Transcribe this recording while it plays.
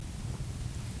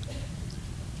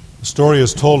The story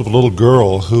is told of a little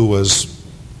girl who was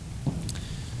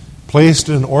placed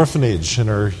in an orphanage in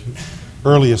her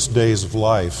earliest days of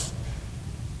life.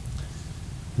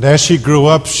 And as she grew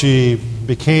up, she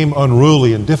became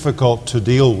unruly and difficult to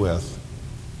deal with.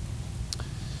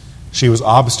 She was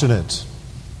obstinate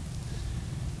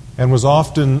and was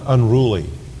often unruly.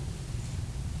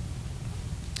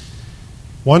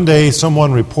 One day,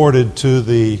 someone reported to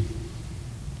the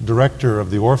director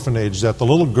of the orphanage that the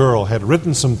little girl had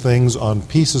written some things on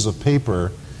pieces of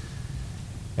paper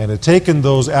and had taken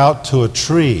those out to a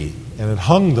tree and had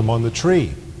hung them on the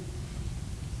tree.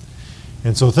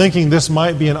 And so, thinking this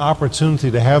might be an opportunity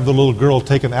to have the little girl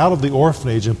taken out of the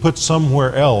orphanage and put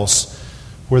somewhere else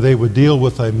where they would deal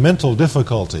with a mental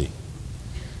difficulty,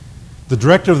 the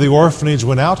director of the orphanage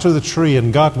went out to the tree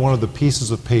and got one of the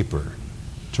pieces of paper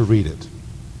to read it.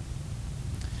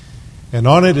 And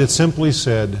on it simply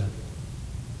said,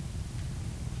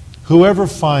 "Whoever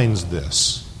finds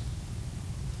this,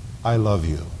 I love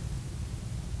you."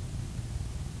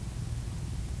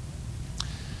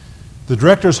 The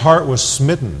director's heart was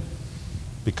smitten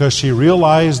because she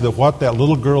realized that what that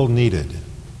little girl needed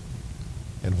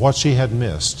and what she had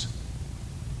missed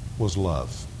was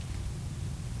love.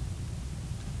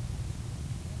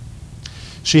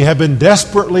 She had been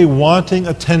desperately wanting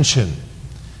attention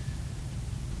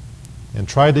and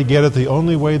tried to get it the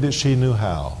only way that she knew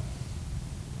how.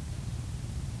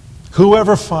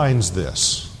 "Whoever finds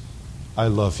this, I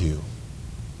love you."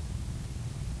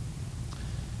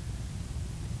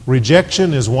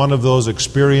 Rejection is one of those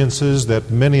experiences that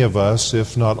many of us,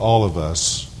 if not all of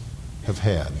us, have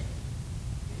had.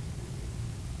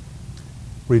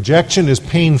 Rejection is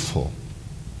painful.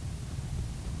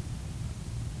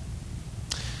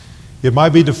 It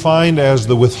might be defined as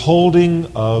the withholding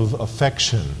of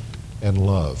affection and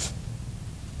love.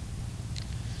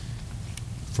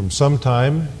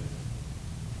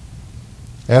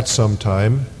 At some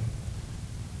time,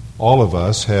 all of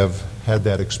us have had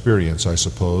that experience, I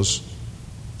suppose.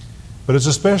 But it's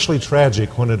especially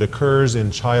tragic when it occurs in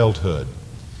childhood,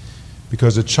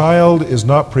 because a child is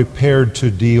not prepared to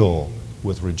deal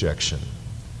with rejection.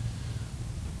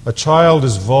 A child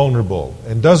is vulnerable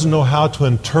and doesn't know how to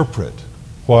interpret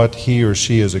what he or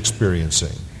she is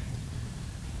experiencing.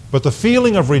 But the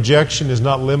feeling of rejection is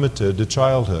not limited to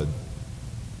childhood.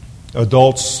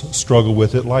 Adults struggle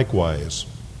with it likewise.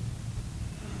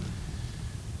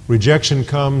 Rejection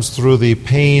comes through the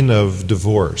pain of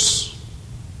divorce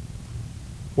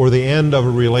or the end of a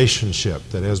relationship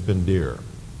that has been dear.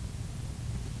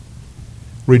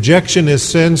 Rejection is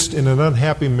sensed in an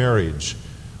unhappy marriage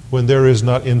when there is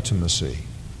not intimacy.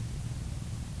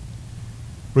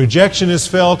 Rejection is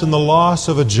felt in the loss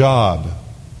of a job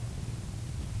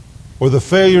or the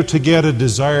failure to get a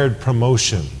desired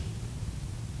promotion.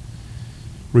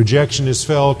 Rejection is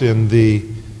felt in the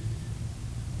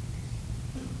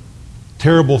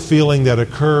terrible feeling that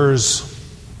occurs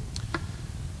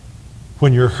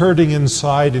when you're hurting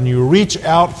inside and you reach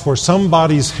out for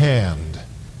somebody's hand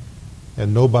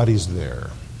and nobody's there.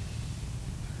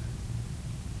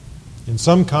 In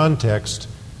some context,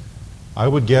 I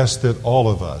would guess that all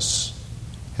of us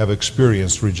have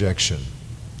experienced rejection.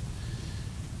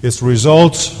 Its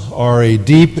results are a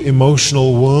deep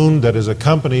emotional wound that is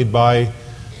accompanied by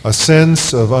a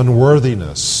sense of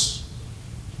unworthiness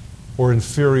or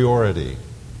inferiority.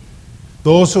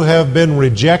 Those who have been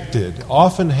rejected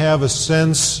often have a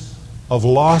sense of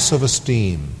loss of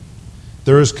esteem.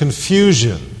 There is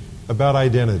confusion about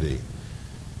identity.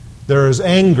 There is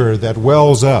anger that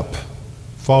wells up,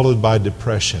 followed by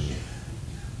depression.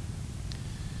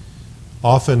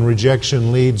 Often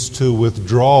rejection leads to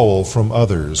withdrawal from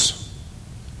others,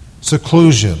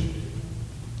 seclusion,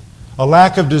 a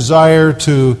lack of desire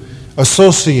to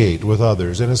associate with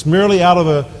others, and it's merely out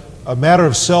of a matter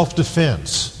of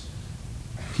self-defense.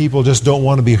 People just don't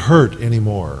want to be hurt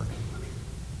anymore.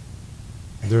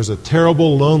 There's a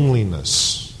terrible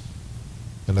loneliness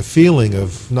and a feeling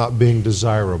of not being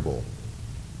desirable.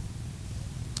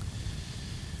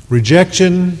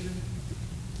 Rejection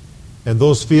and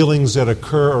those feelings that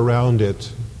occur around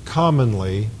it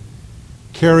commonly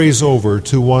carries over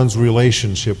to one's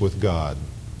relationship with God.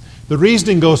 The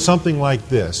reasoning goes something like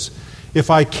this: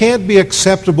 if I can't be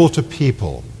acceptable to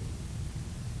people,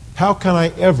 how can I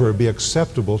ever be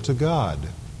acceptable to God?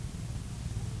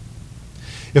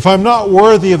 If I'm not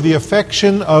worthy of the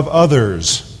affection of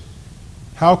others,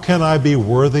 how can I be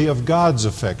worthy of God's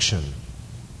affection?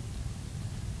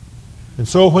 And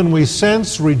so when we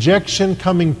sense rejection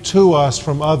coming to us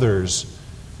from others,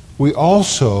 we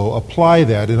also apply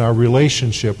that in our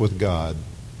relationship with God.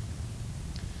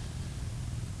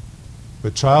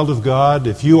 But child of God,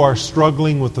 if you are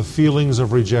struggling with the feelings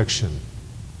of rejection,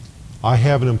 I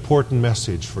have an important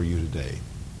message for you today.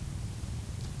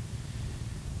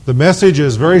 The message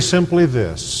is very simply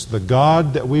this: the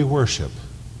God that we worship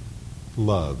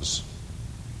loves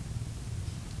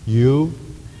you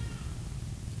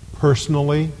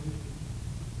personally,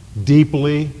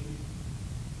 deeply,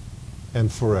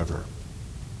 and forever.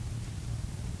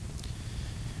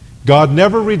 God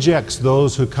never rejects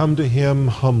those who come to Him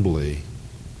humbly.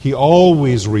 He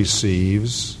always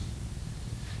receives.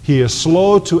 He is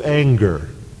slow to anger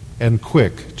and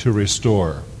quick to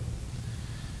restore.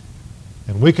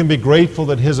 And we can be grateful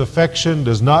that His affection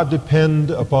does not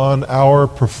depend upon our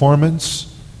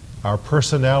performance, our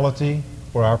personality,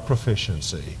 or our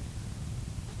proficiency.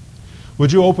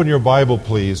 Would you open your Bible,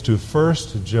 please, to 1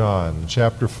 John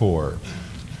chapter 4,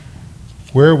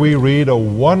 where we read a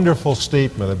wonderful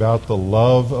statement about the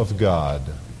love of God.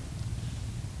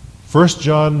 1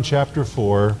 John chapter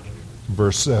 4,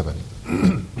 verse 7.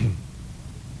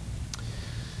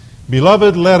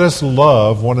 Beloved, let us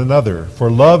love one another,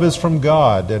 for love is from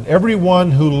God, and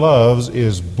everyone who loves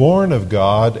is born of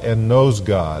God and knows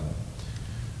God.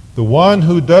 The one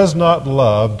who does not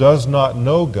love does not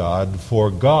know God,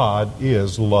 for God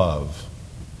is love.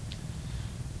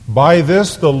 By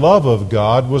this the love of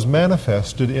God was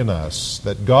manifested in us,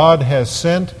 that God has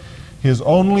sent His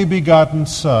only begotten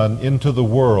Son into the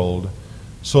world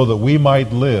so that we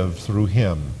might live through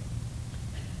Him.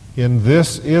 In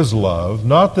this is love,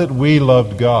 not that we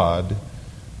loved God,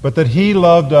 but that He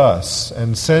loved us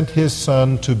and sent His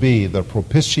Son to be the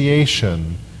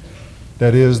propitiation,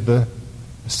 that is, the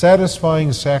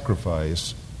satisfying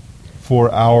sacrifice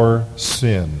for our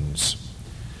sins.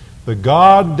 The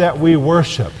God that we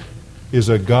worship is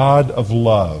a God of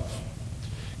love.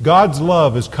 God's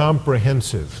love is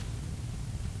comprehensive.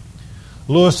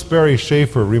 Louis Sperry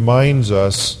Schaeffer reminds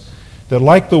us that,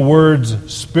 like the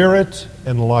words spirit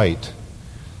and light,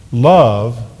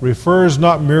 love refers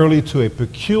not merely to a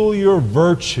peculiar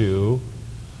virtue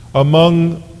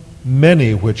among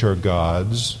many which are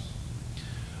God's,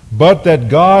 but that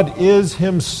God is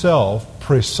Himself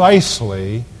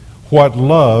precisely what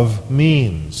love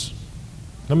means.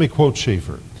 Let me quote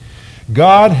Schaeffer.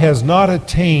 God has not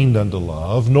attained unto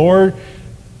love, nor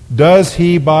does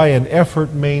He by an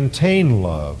effort maintain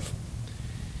love.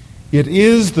 It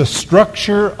is the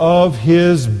structure of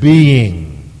His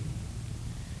being.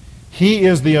 He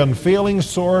is the unfailing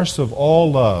source of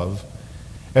all love.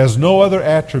 As no other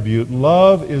attribute,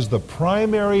 love is the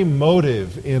primary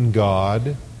motive in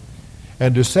God,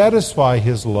 and to satisfy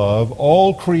His love,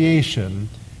 all creation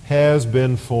has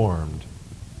been formed.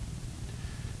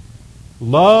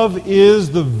 Love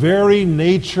is the very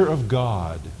nature of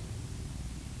God.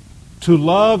 To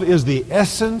love is the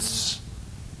essence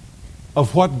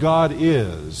of what God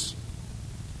is.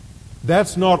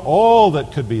 That's not all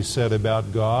that could be said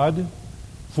about God,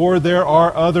 for there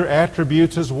are other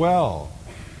attributes as well.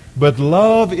 But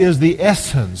love is the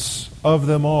essence of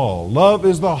them all. Love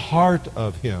is the heart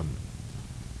of Him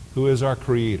who is our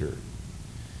Creator.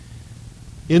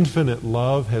 Infinite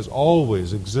love has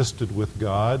always existed with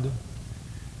God.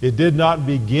 It did not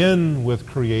begin with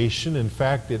creation. In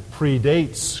fact, it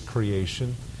predates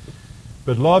creation.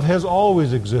 But love has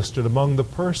always existed among the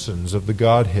persons of the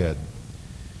Godhead.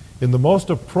 In the most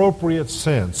appropriate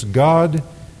sense, God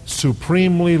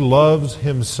supremely loves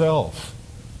Himself.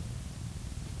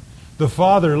 The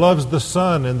Father loves the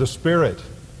Son and the Spirit.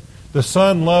 The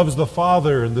Son loves the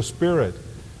Father and the Spirit.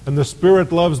 And the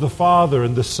Spirit loves the Father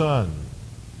and the Son.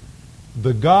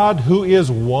 The God who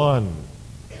is one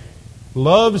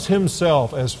loves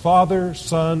Himself as Father,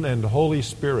 Son, and Holy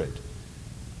Spirit.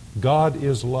 God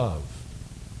is love.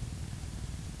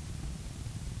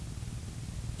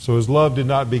 So His love did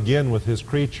not begin with His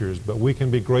creatures, but we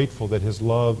can be grateful that His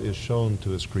love is shown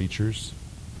to His creatures.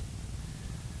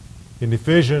 In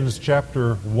Ephesians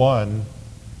chapter 1,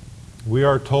 we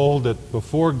are told that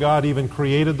before God even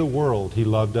created the world, He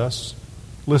loved us.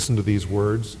 Listen to these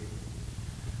words.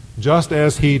 Just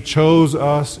as He chose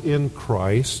us in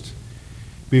Christ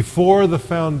before the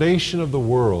foundation of the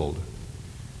world,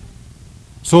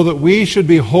 so that we should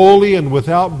be holy and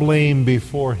without blame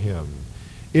before Him.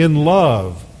 In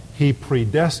love, He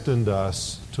predestined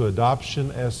us to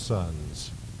adoption as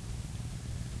sons.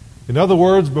 In other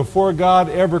words, before God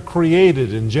ever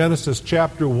created in Genesis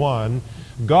chapter 1,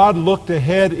 God looked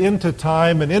ahead into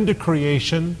time and into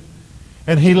creation,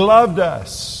 and He loved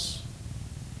us.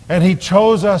 And He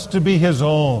chose us to be His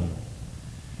own,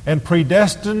 and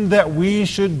predestined that we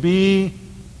should be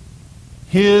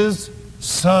His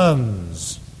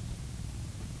sons.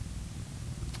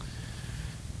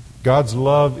 God's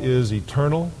love is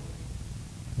eternal,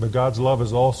 but God's love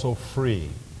is also free.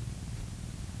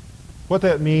 What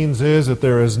that means is that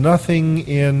there is nothing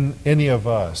in any of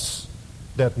us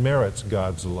that merits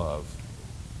God's love.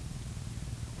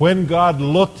 When God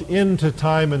looked into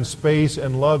time and space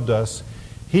and loved us,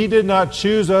 He did not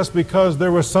choose us because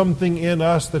there was something in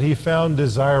us that He found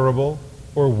desirable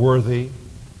or worthy,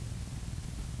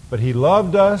 but He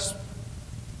loved us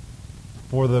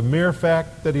for the mere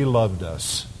fact that He loved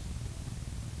us.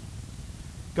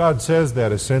 God says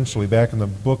that essentially back in the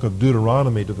book of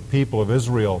Deuteronomy to the people of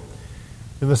Israel.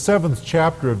 In the 7th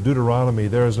chapter of Deuteronomy,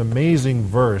 there is an amazing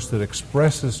verse that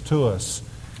expresses to us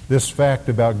this fact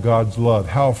about God's love,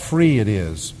 how free it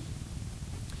is.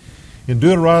 In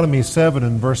Deuteronomy 7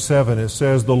 and verse 7, it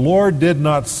says, "The Lord did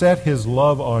not set His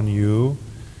love on you,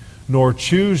 nor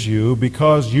choose you,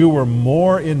 because you were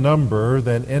more in number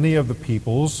than any of the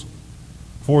peoples,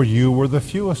 for you were the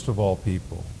fewest of all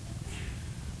people.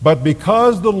 But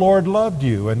because the Lord loved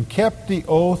you and kept the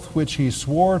oath which He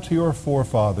swore to your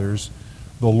forefathers,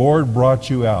 the Lord brought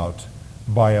you out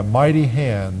by a mighty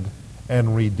hand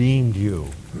and redeemed you."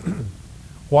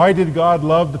 Why did God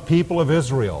love the people of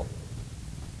Israel?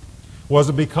 Was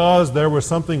it because there was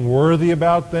something worthy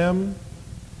about them?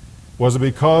 Was it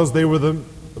because they were the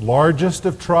largest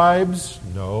of tribes?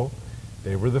 No,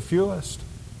 they were the fewest.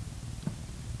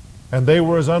 And they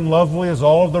were as unlovely as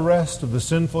all of the rest of the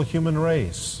sinful human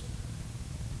race.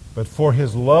 But for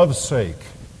His love's sake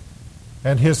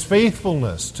and His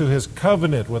faithfulness to His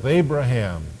covenant with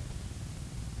Abraham,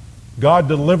 God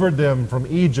delivered them from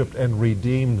Egypt and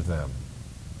redeemed them.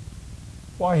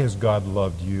 Why has God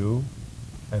loved you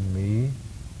and me?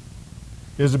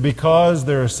 Is it because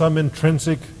there is some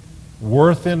intrinsic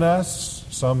worth in us,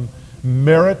 some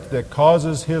merit that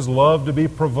causes His love to be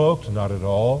provoked? Not at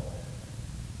all.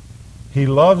 He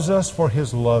loves us for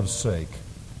His love's sake.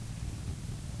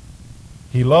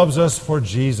 He loves us for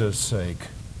Jesus' sake.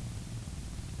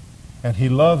 And He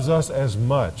loves us as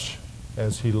much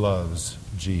as He loves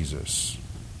Jesus.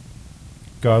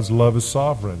 God's love is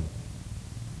sovereign.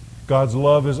 God's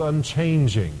love is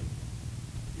unchanging.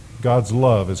 God's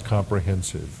love is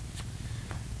comprehensive.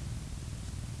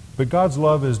 But God's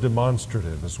love is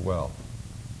demonstrative as well.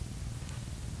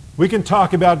 We can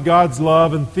talk about God's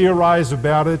love and theorize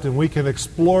about it, and we can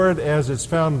explore it as it's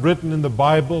found written in the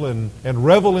Bible and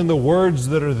revel in the words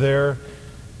that are there.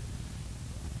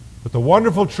 But the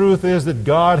wonderful truth is that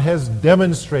God has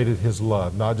demonstrated His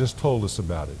love, not just told us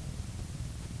about it.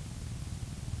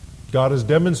 God has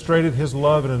demonstrated His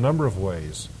love in a number of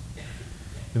ways.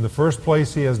 In the first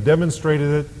place, He has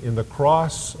demonstrated it in the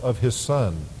cross of His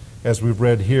Son, as we've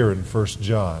read here in 1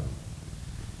 John.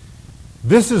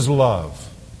 This is love.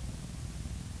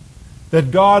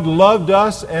 That God loved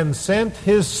us and sent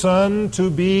His Son to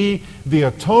be the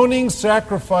atoning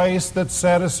sacrifice that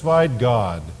satisfied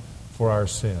God for our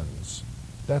sins.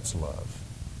 That's love.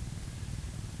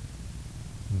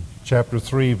 In chapter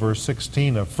 3, verse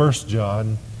 16 of 1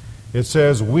 John, it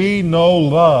says, "We know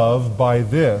love by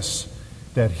this,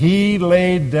 that He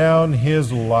laid down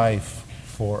His life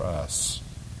for us."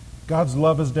 God's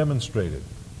love is demonstrated.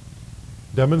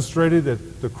 Demonstrated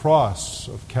at the cross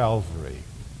of Calvary.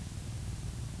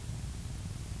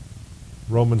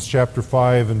 Romans chapter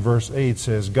 5 and verse 8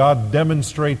 says, "God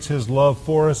demonstrates His love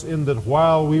for us in that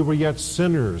while we were yet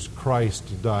sinners,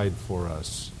 Christ died for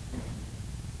us."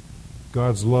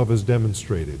 God's love is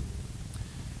demonstrated.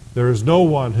 There is no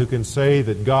one who can say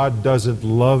that God doesn't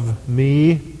love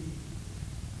me.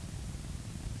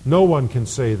 No one can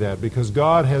say that, because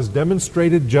God has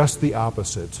demonstrated just the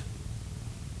opposite.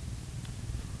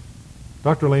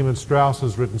 Dr. Lehman Strauss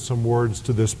has written some words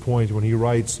to this point when he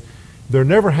writes, "There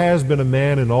never has been a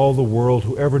man in all the world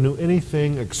who ever knew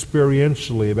anything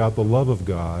experientially about the love of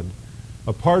God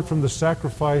apart from the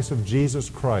sacrifice of Jesus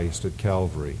Christ at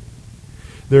Calvary.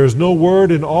 There is no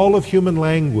word in all of human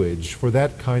language for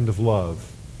that kind of love.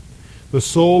 The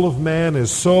soul of man is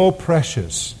so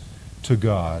precious to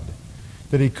God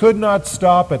that He could not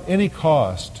stop at any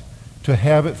cost to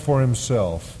have it for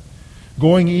Himself,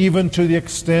 going even to the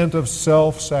extent of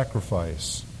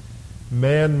self-sacrifice.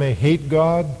 Man may hate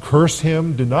God, curse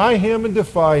Him, deny Him, and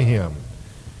defy Him.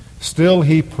 Still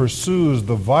He pursues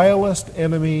the vilest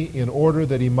enemy in order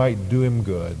that he might do him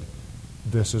good.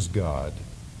 This is God,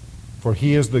 for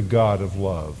He is the God of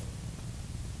love."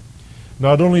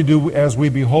 Not only as we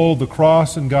behold the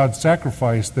cross and God's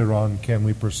sacrifice thereon can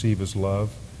we perceive His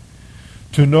love.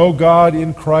 To know God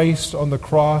in Christ on the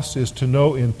cross is to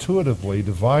know intuitively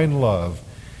divine love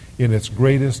in its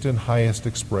greatest and highest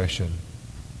expression.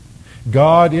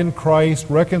 God in Christ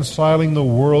reconciling the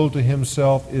world to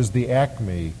Himself is the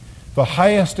acme, the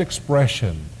highest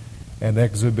expression and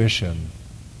exhibition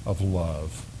of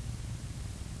love.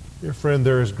 Dear friend,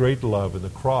 there is great love in the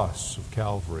cross of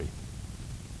Calvary.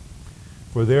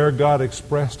 For there God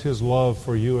expressed His love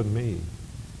for you and me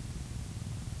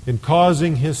in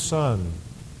causing His Son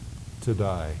to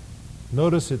die.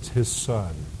 Notice it's His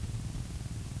Son.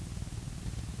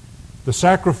 The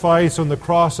sacrifice on the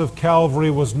cross of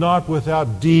Calvary was not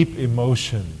without deep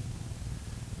emotion.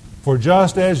 For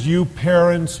just as you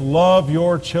parents love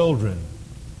your children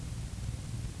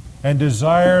and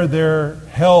desire their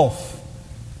health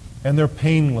and their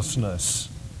painlessness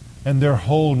and their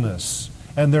wholeness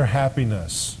and their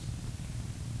happiness,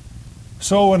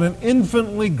 so in an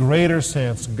infinitely greater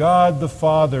sense, God the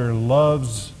Father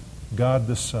loves God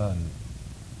the Son.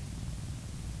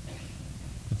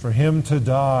 And for Him to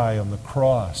die on the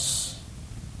cross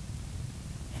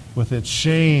with its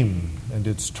shame and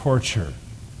its torture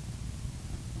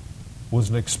was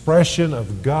an expression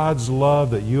of God's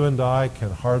love that you and I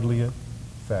can hardly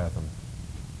fathom.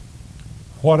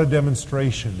 What a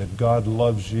demonstration that God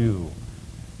loves you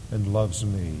and loves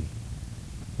me,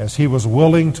 as He was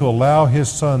willing to allow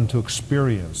His Son to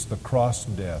experience the cross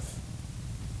death.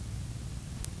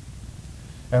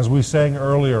 As we sang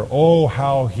earlier, oh,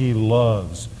 how He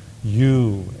loves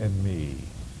you and me.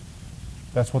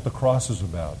 That's what the cross is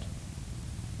about.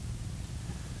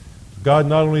 God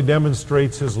not only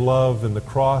demonstrates His love in the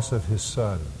cross of His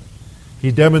Son,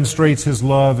 He demonstrates His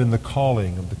love in the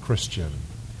calling of the Christian.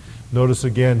 Notice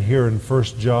again here in 1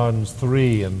 John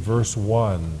 3 and verse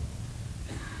 1.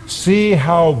 See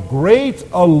how great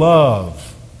a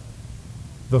love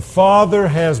the Father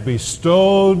has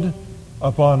bestowed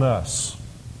upon us.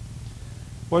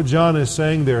 What John is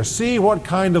saying there, see what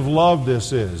kind of love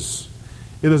this is.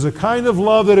 It is a kind of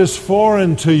love that is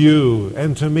foreign to you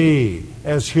and to me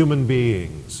as human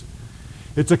beings.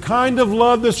 It's a kind of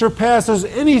love that surpasses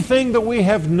anything that we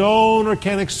have known or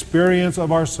can experience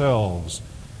of ourselves.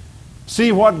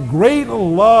 See what great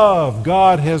love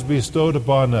God has bestowed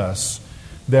upon us,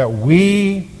 that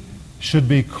we should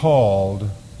be called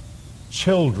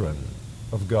children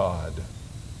of God.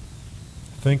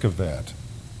 Think of that.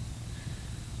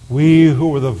 We who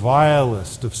were the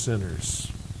vilest of sinners,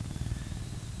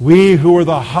 we who were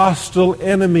the hostile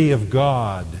enemy of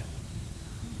God,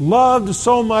 loved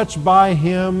so much by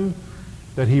Him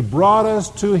that He brought us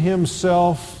to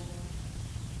Himself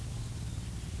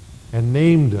and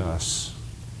named us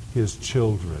His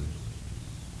children.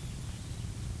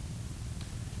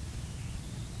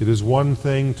 It is one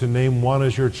thing to name one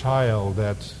as your child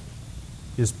that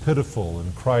is pitiful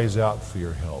and cries out for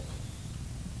your help.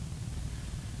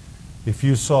 If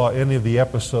you saw any of the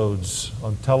episodes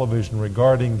on television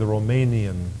regarding the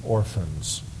Romanian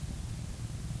orphans,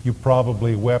 you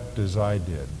probably wept as I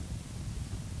did.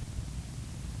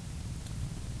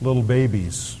 Little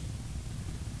babies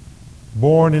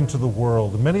born into the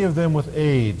world, many of them with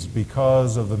AIDS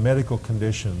because of the medical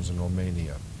conditions in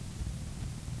Romania.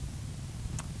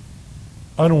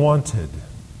 Unwanted,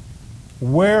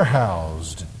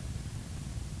 warehoused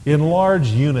in large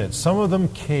units, some of them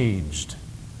caged,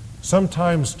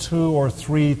 sometimes 2 or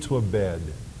 3 to a bed,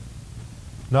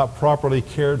 not properly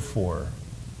cared for,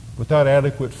 without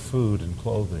adequate food and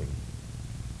clothing.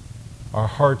 Our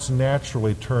hearts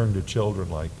naturally turn to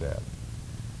children like that.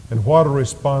 And what a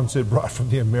response it brought from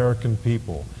the American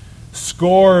people.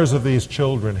 Scores of these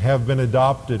children have been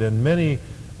adopted, and many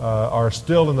are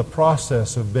still in the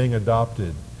process of being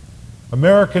adopted.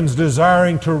 Americans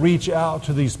desiring to reach out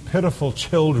to these pitiful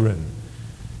children,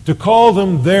 to call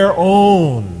them their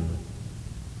own,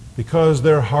 because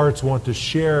their hearts want to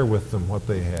share with them what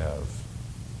they have.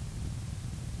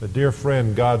 But dear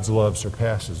friend, God's love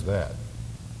surpasses that.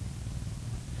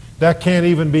 That can't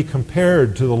even be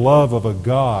compared to the love of a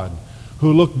God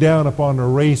who looked down upon a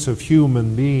race of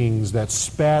human beings that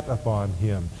spat upon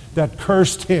Him, that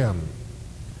cursed Him,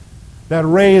 that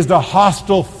raised a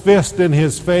hostile fist in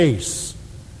His face.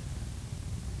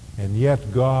 And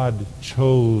yet God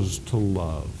chose to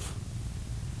love.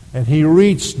 And He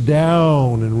reached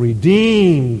down and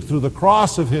redeemed through the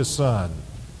cross of His Son.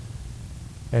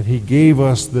 And He gave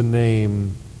us the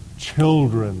name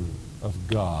children of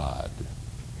God,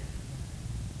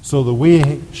 so that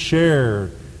we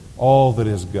share all that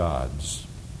is God's.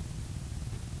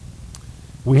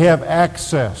 We have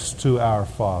access to our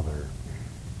Father.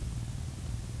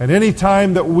 And any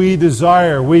time that we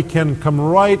desire, we can come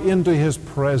right into His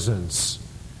presence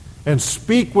and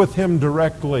speak with Him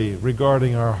directly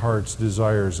regarding our heart's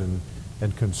desires and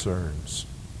concerns.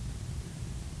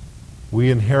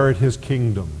 We inherit His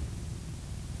kingdom.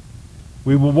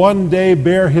 We will one day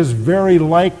bear His very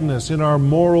likeness in our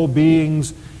moral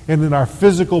beings and in our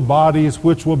physical bodies,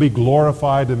 which will be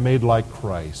glorified and made like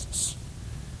Christ's.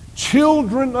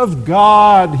 Children of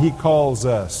God, he calls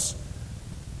us.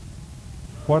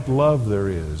 What love there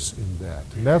is in that.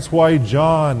 And that's why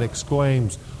John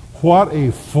exclaims, what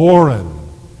a foreign,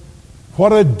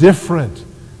 what a different,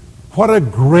 what a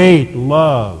great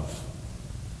love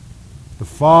the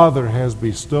Father has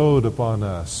bestowed upon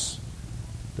us,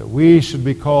 that we should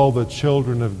be called the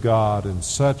children of God, and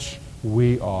such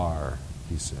we are,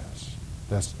 he says.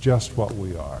 That's just what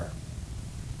we are.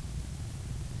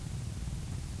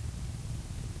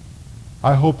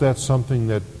 I hope that's something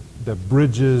that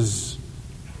bridges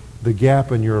the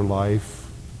gap in your life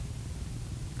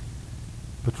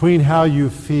between how you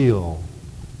feel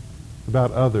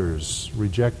about others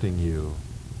rejecting you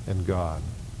and God.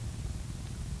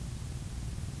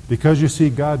 Because you see,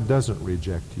 God doesn't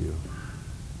reject you.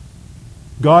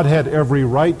 God had every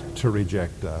right to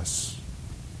reject us,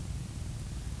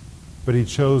 but he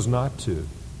chose not to.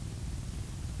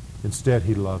 Instead,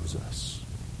 he loves us.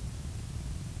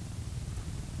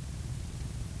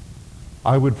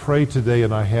 I would pray today,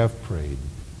 and I have prayed,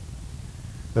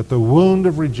 that the wound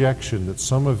of rejection that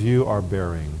some of you are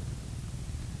bearing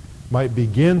might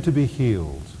begin to be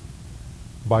healed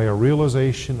by a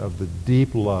realization of the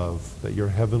deep love that your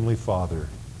Heavenly Father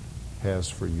has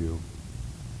for you.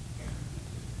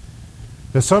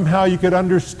 That somehow you could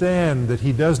understand that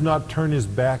he does not turn his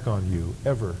back on you,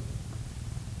 ever.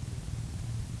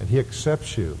 And he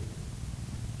accepts you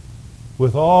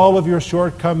with all of your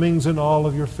shortcomings and all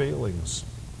of your failings.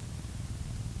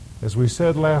 As we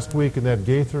said last week in that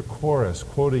Gaither chorus,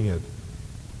 quoting it,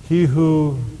 he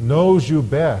who knows you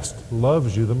best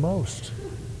loves you the most.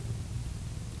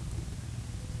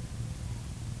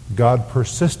 God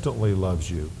persistently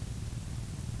loves you.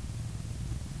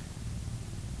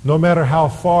 No matter how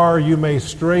far you may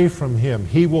stray from him,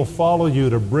 he will follow you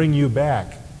to bring you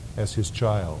back as his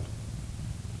child.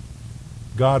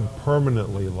 God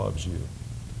permanently loves you.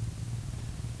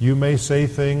 You may say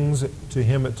things to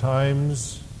him at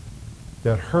times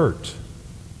that hurt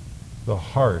the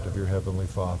heart of your Heavenly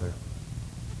Father.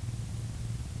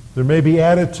 There may be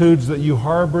attitudes that you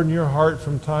harbor in your heart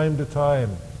from time to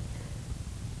time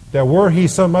that were he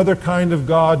some other kind of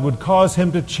God would cause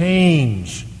him to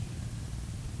change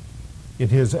in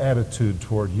his attitude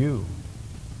toward you.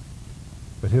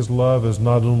 But his love is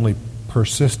not only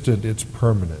persistent, it's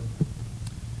permanent.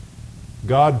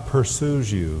 God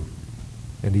pursues you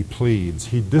and he pleads.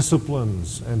 He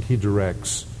disciplines and he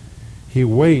directs. He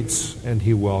waits and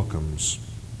he welcomes.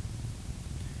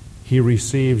 He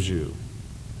receives you.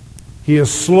 He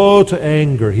is slow to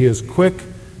anger. He is quick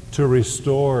to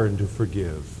restore and to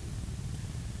forgive.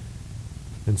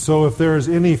 And so if there is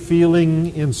any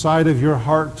feeling inside of your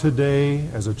heart today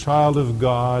as a child of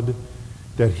God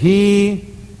that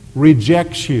he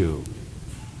rejects you,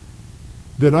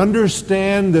 then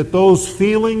understand that those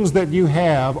feelings that you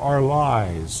have are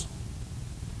lies.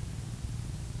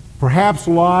 Perhaps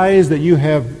lies that you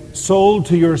have sold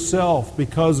to yourself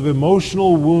because of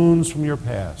emotional wounds from your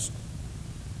past.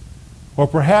 Or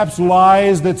perhaps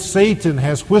lies that Satan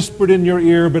has whispered in your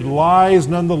ear, but lies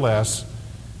nonetheless,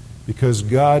 because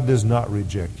God does not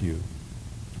reject you.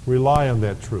 Rely on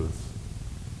that truth.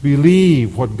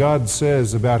 Believe what God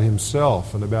says about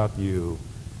himself and about you.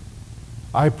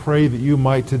 I pray that you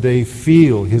might today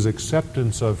feel his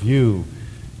acceptance of you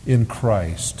in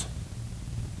Christ.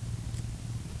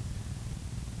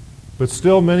 But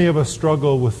still, many of us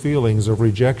struggle with feelings of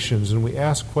rejections, and we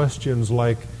ask questions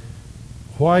like,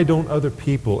 why don't other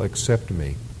people accept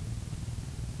me?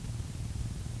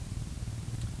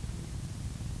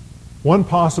 One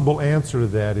possible answer to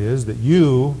that is that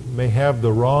you may have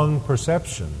the wrong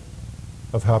perception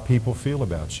of how people feel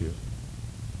about you.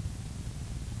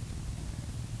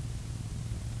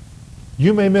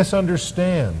 You may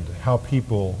misunderstand how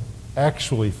people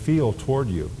actually feel toward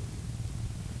you.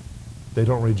 They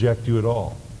don't reject you at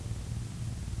all.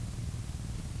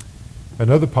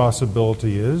 Another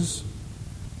possibility is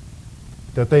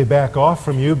that they back off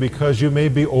from you because you may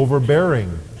be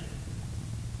overbearing.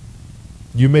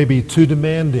 You may be too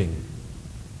demanding.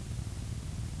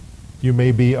 You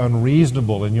may be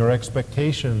unreasonable in your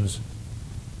expectations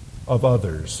of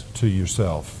others to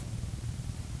yourself.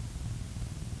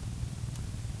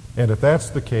 And if that's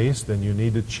the case, then you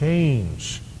need to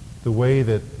change the way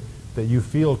that you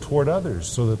feel toward others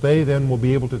so that they then will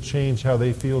be able to change how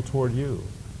they feel toward you.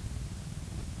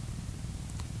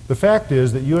 The fact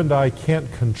is that you and I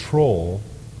can't control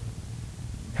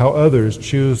how others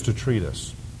choose to treat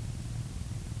us.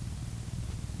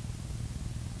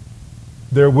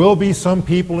 There will be some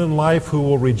people in life who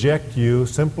will reject you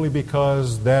simply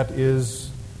because that is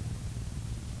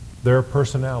their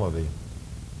personality,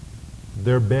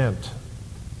 their bent,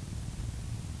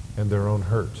 and their own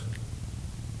hurt.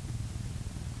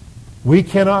 We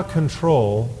cannot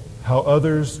control how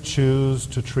others choose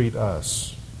to treat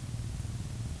us,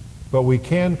 but we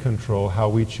can control how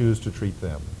we choose to treat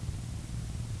them.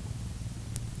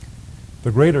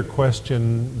 The greater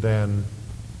question than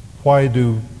why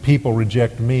do people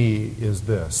reject me is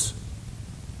this: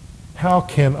 how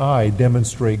can I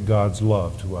demonstrate God's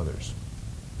love to others?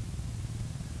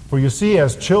 For you see,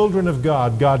 as children of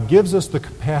God, God gives us the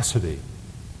capacity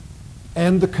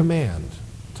and the command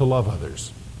to love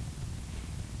others.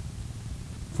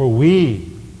 For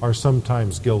we are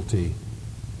sometimes guilty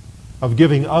of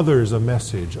giving others a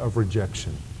message of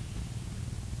rejection.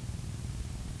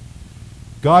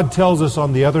 God tells us,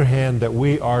 on the other hand, that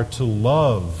we are to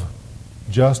love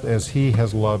just as He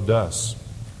has loved us.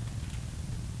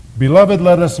 Beloved,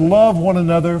 let us love one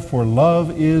another, for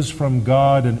love is from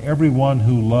God, and everyone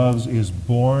who loves is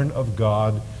born of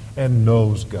God and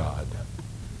knows God.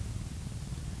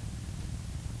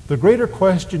 The greater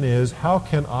question is, how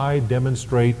can I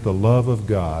demonstrate the love of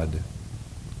God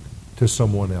to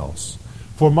someone else?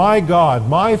 For my God,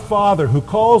 my Father, who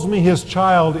calls me His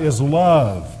child, is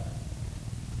love.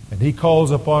 And He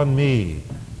calls upon me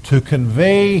to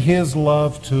convey His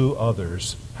love to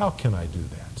others. How can I do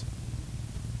that?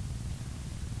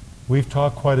 We've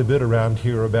talked quite a bit around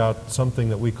here about something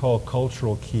that we call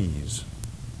cultural keys.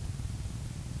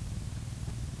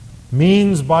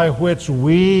 Means by which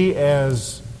we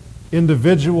as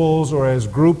individuals or as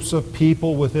groups of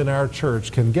people within our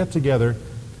church can get together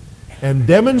and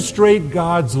demonstrate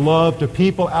God's love to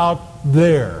people out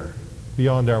there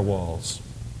beyond our walls.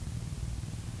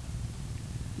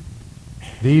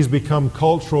 These become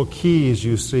cultural keys,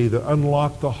 you see, that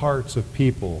unlock the hearts of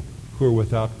people who are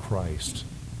without Christ.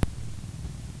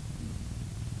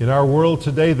 In our world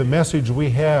today, the message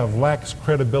we have lacks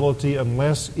credibility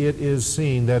unless it is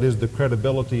seen, that is, the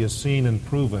credibility is seen and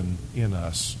proven in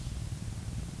us.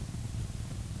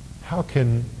 How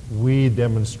can we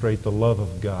demonstrate the love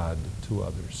of God to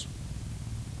others?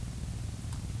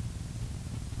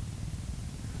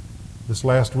 This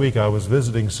last week I was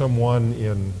visiting someone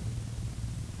in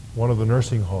one of the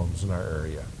nursing homes in our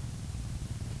area.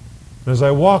 And as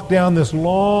I walked down this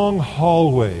long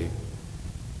hallway,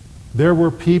 there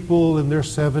were people in their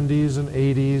 70s and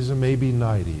 80s and maybe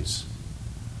 90s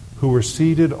who were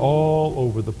seated all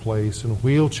over the place in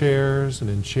wheelchairs and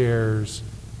in chairs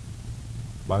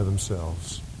by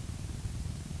themselves.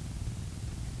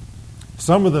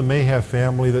 Some of them may have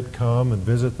family that come and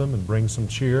visit them and bring some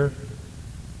cheer,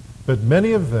 but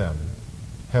many of them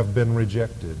have been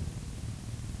rejected.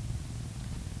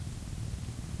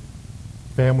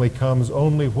 Family comes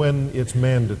only when it's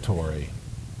mandatory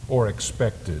or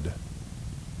expected.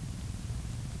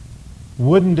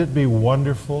 Wouldn't it be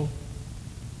wonderful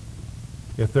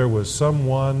if there was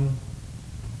someone,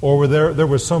 or there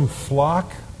was some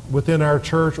flock within our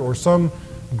church or some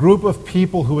group of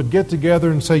people who would get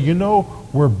together and say, you know,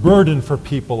 we're burdened for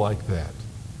people like that.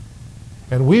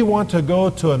 And we want to go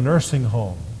to a nursing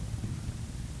home.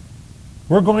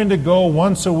 We're going to go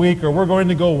once a week or we're going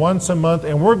to go once a month,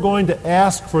 and we're going to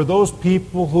ask for those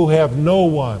people who have no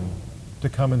one to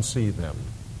come and see them.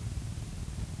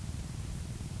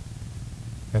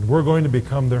 And we're going to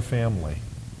become their family.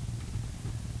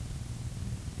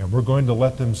 And we're going to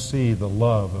let them see the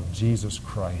love of Jesus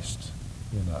Christ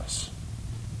in us.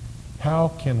 How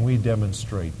can we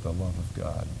demonstrate the love of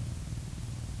God?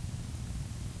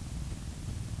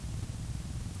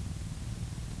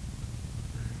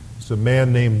 There's a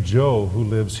man named Joe who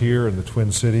lives here in the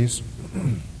Twin Cities.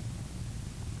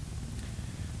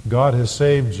 God has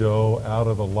saved Joe out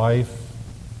of a life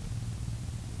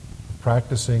of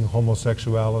practicing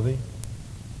homosexuality.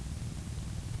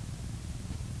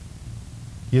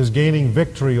 He is gaining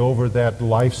victory over that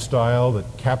lifestyle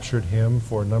that captured him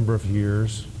for a number of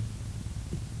years.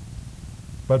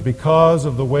 But because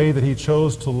of the way that he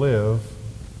chose to live,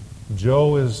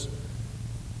 Joe is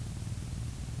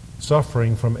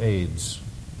suffering from AIDS.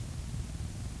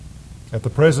 At the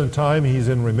present time, he's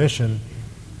in remission,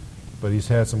 but he's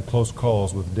had some close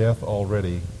calls with death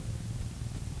already.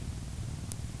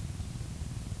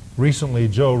 Recently,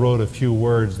 Joe wrote a few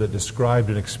words that described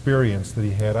an experience that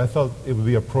he had. I thought it would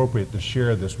be appropriate to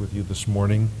share this with you this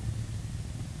morning.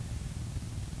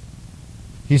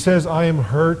 He says, I am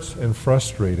hurt and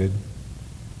frustrated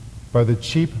by the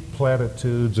cheap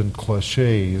platitudes and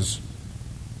cliches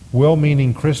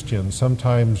well-meaning Christians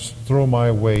sometimes throw my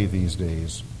way these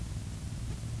days.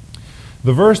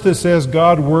 The verse that says,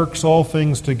 God works all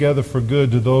things together for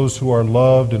good to those who are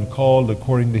loved and called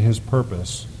according to His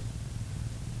purpose,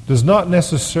 does not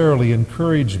necessarily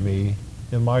encourage me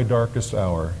in my darkest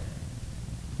hour.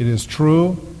 It is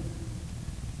true,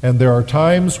 and there are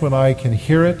times when I can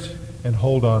hear it and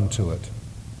hold on to it.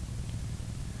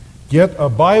 Yet a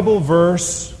Bible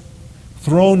verse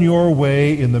thrown your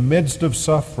way in the midst of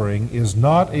suffering is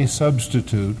not a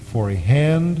substitute for a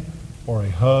hand or a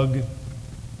hug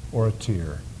or a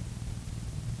tear.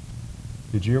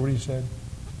 Did you hear what he said?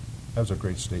 That was a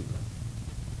great statement.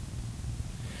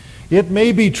 It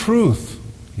may be truth,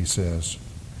 he says,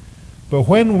 but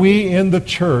when we in the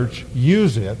church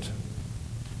use it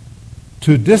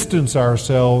to distance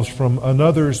ourselves from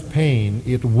another's pain,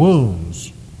 it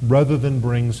wounds rather than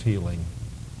brings healing.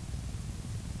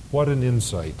 What an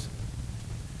insight.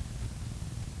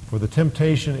 For the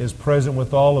temptation is present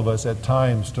with all of us at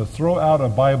times to throw out a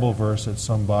Bible verse at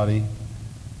somebody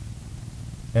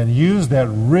and use that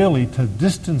really to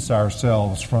distance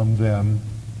ourselves from them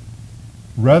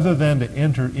rather than to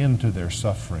enter into their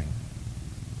suffering.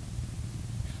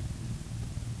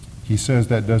 He says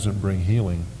that doesn't bring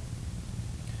healing.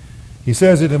 He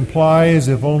says it implies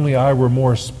if only I were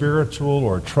more spiritual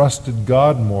or trusted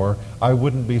God more, I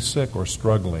wouldn't be sick or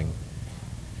struggling.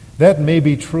 That may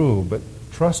be true, but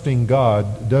trusting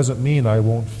God doesn't mean I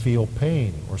won't feel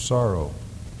pain or sorrow.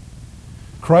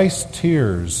 Christ's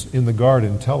tears in the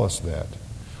garden tell us that.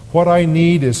 What I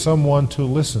need is someone to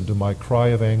listen to my cry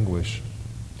of anguish.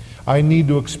 I need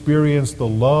to experience the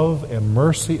love and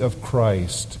mercy of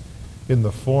Christ in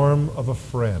the form of a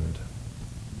friend.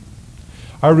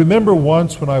 I remember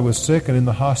once when I was sick and in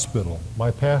the hospital, my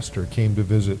pastor came to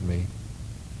visit me.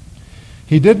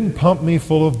 He didn't pump me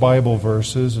full of Bible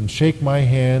verses and shake my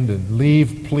hand and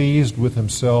leave pleased with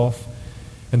himself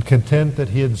and content that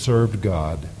he had served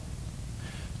God.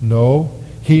 No,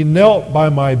 he knelt by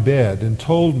my bed and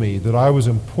told me that I was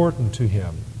important to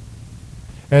him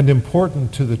and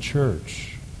important to the church.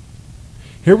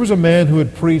 Here was a man who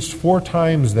had preached 4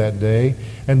 times that day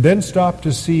and then stopped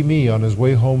to see me on his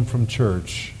way home from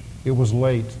church. It was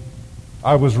late.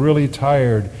 I was really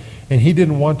tired, and he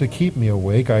didn't want to keep me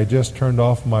awake. I just turned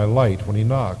off my light when he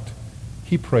knocked.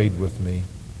 He prayed with me.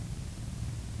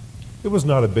 It was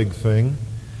not a big thing,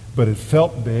 but it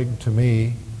felt big to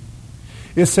me.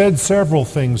 It said several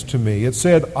things to me. It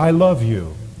said, I love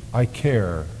you. I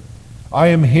care. I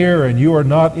am here, and you are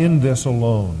not in this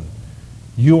alone.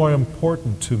 You are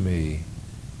important to me,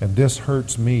 and this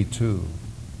hurts me too.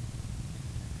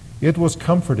 It was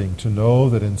comforting to know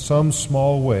that in some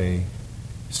small way,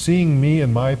 seeing me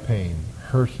in my pain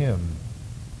hurt him.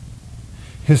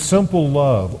 His simple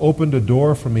love opened a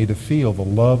door for me to feel the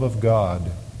love of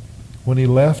God. When he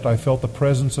left, I felt the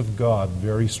presence of God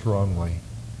very strongly.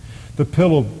 The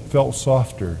pillow felt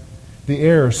softer, the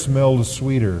air smelled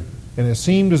sweeter, and it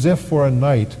seemed as if for a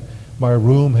night my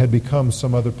room had become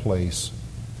some other place.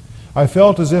 I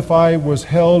felt as if I was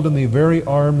held in the very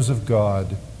arms of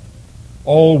God.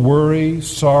 All worry,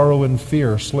 sorrow, and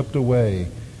fear slipped away,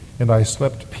 and I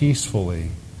slept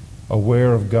peacefully,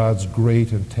 aware of God's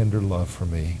great and tender love for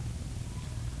me.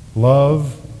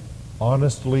 Love,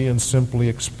 honestly and simply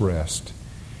expressed,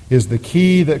 is the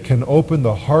key that can open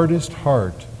the hardest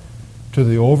heart to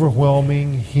the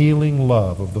overwhelming, healing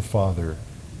love of the Father.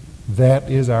 That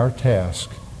is our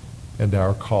task and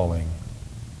our calling.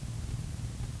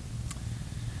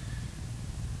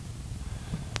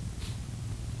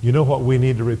 You know what we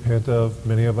need to repent of,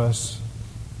 many of us?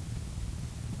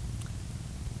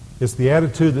 It's the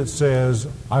attitude that says,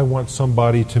 I want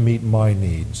somebody to meet my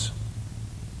needs.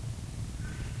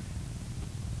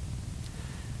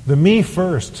 The me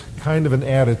first kind of an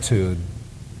attitude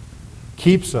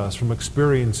keeps us from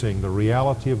experiencing the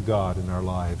reality of God in our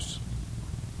lives.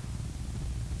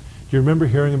 Do you remember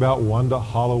hearing about Wanda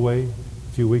Holloway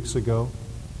a few weeks ago?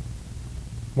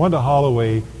 Wanda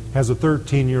Holloway has a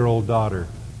 13-year-old daughter.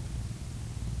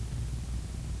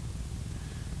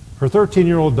 Her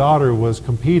 13-year-old daughter was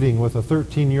competing with a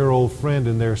 13-year-old friend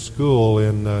in their school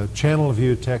in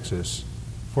Channelview, Texas,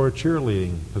 for a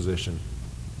cheerleading position.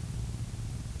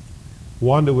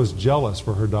 Wanda was jealous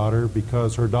for her daughter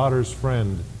because her daughter's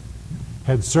friend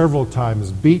had several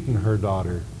times beaten her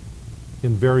daughter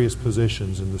in various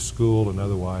positions in the school and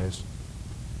otherwise.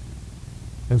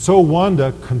 And so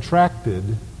Wanda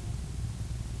contracted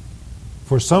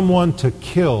for someone to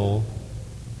kill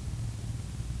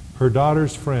her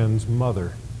daughter's friend's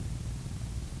mother,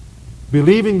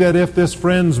 believing that if this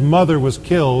friend's mother was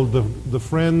killed, the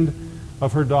friend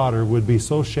of her daughter would be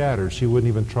so shattered she wouldn't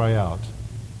even try out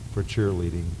for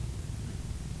cheerleading.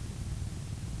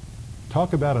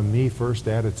 Talk about a me-first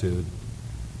attitude.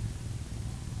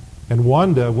 And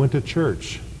Wanda went to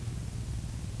church.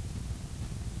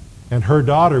 And her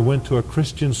daughter went to a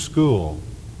Christian school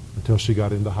until she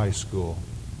got into high school.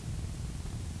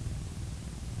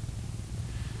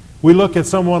 We look at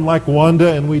someone like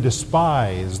Wanda and we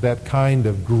despise that kind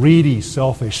of greedy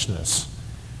selfishness.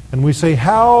 And we say,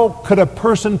 how could a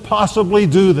person possibly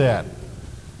do that?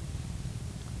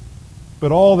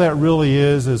 But all that really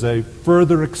is a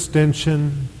further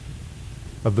extension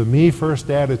of the me first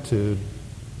attitude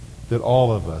that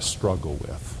all of us struggle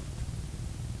with.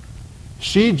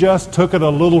 She just took it a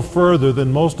little further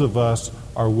than most of us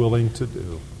are willing to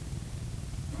do.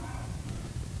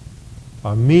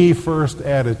 A me first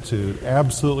attitude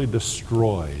absolutely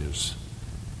destroys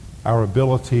our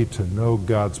ability to know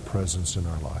God's presence in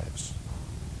our lives.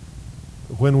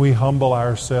 When we humble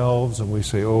ourselves and we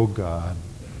say, oh God,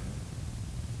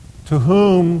 to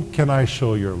whom can I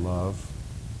show your love?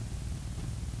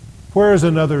 Where is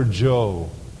another Joe?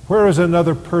 Where is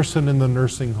another person in the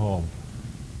nursing home?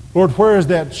 Lord, where is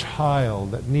that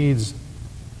child that needs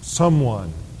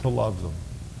someone to love them?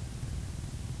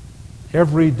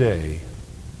 Every day,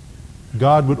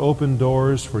 God would open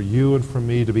doors for you and for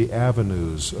me to be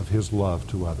avenues of His love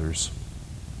to others.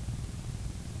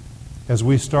 As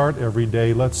we start every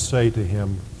day, let's say to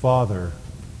Him, Father,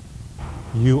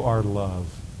 you are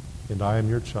love, and I am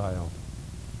your child.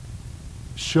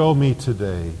 Show me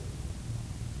today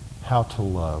how to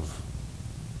love.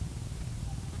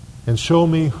 And show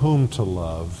me whom to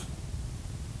love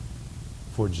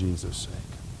for Jesus' sake.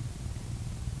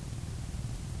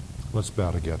 Let's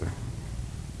bow together.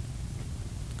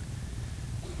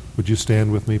 Would you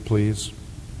stand with me, please?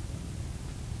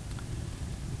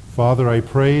 Father, I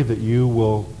pray that you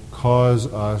will cause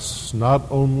us not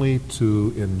only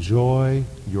to enjoy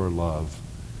your love,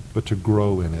 but to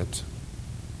grow in it.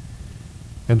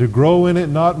 And to grow in it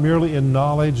not merely in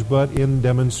knowledge, but in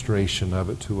demonstration of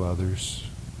it to others.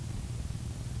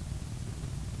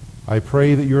 I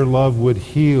pray that your love would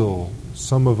heal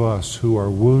some of us who are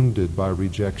wounded by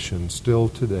rejection still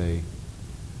today.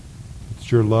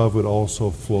 That your love would also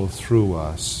flow through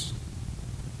us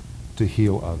to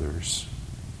heal others.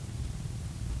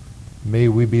 May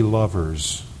we be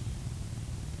lovers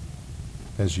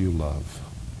as you love.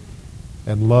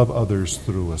 And love others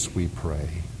through us, we pray.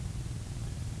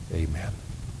 Amen.